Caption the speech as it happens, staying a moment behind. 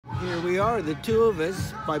Here we are, the two of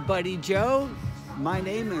us, my buddy Joe. My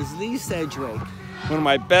name is Lee Sedgwick. One of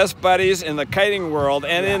my best buddies in the kiting world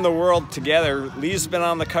and in the world together. Lee's been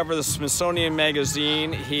on the cover of the Smithsonian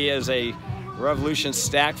magazine. He is a Revolution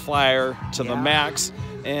stack flyer to the max.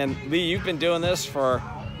 And Lee, you've been doing this for...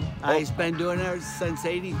 I've been doing it since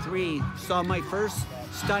 '83. Saw my first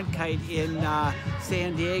stunt kite in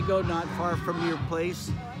San Diego, not far from your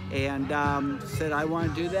place, and said I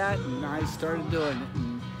want to do that, and I started doing it.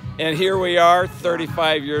 And here we are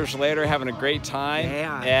 35 years later having a great time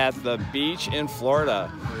Yeah. at the beach in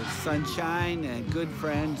Florida. There's sunshine and good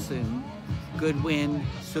friends and good wind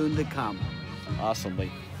soon to come. Awesome,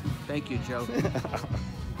 Lee. Thank you, Joe.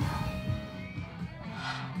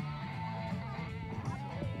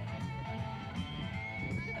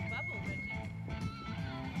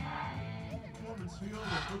 Field,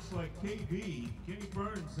 it looks like KB, Kenny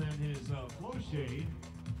Burns and his flow shade.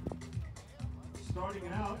 Starting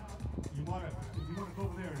it out, if you want to go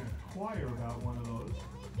over there and inquire about one of those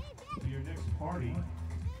for your next party.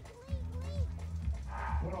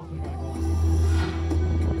 What else we got?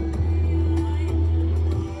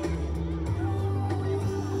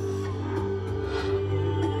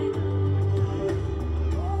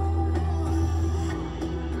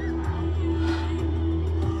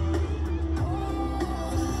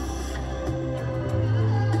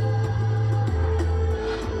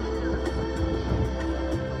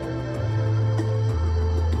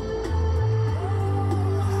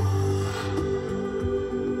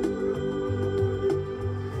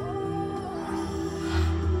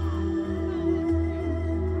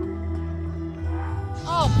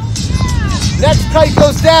 Next kite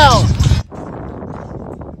goes down.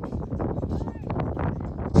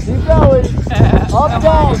 Keep going. Up,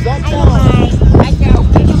 down, up, down.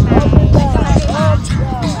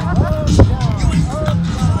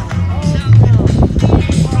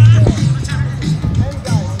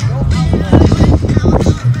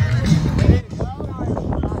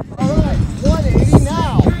 All right, 180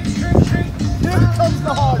 now. Here comes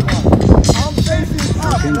the hard one. I'm facing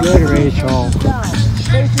up. Looking good, Rachel.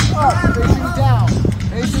 Facing up, facing down,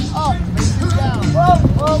 facing up, facing down. Up,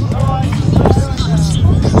 up, up.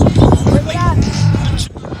 Bring it up.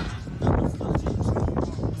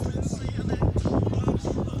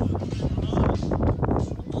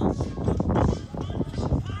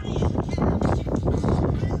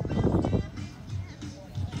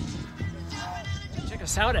 Check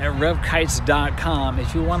us out at revkites.com.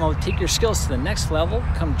 If you want to take your skills to the next level,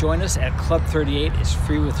 come join us at Club 38. It's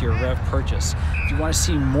free with your Rev purchase. If you want to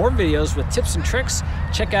see more videos with tips and tricks,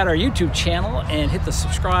 check out our YouTube channel and hit the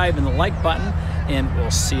subscribe and the like button, and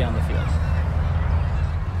we'll see you on the field.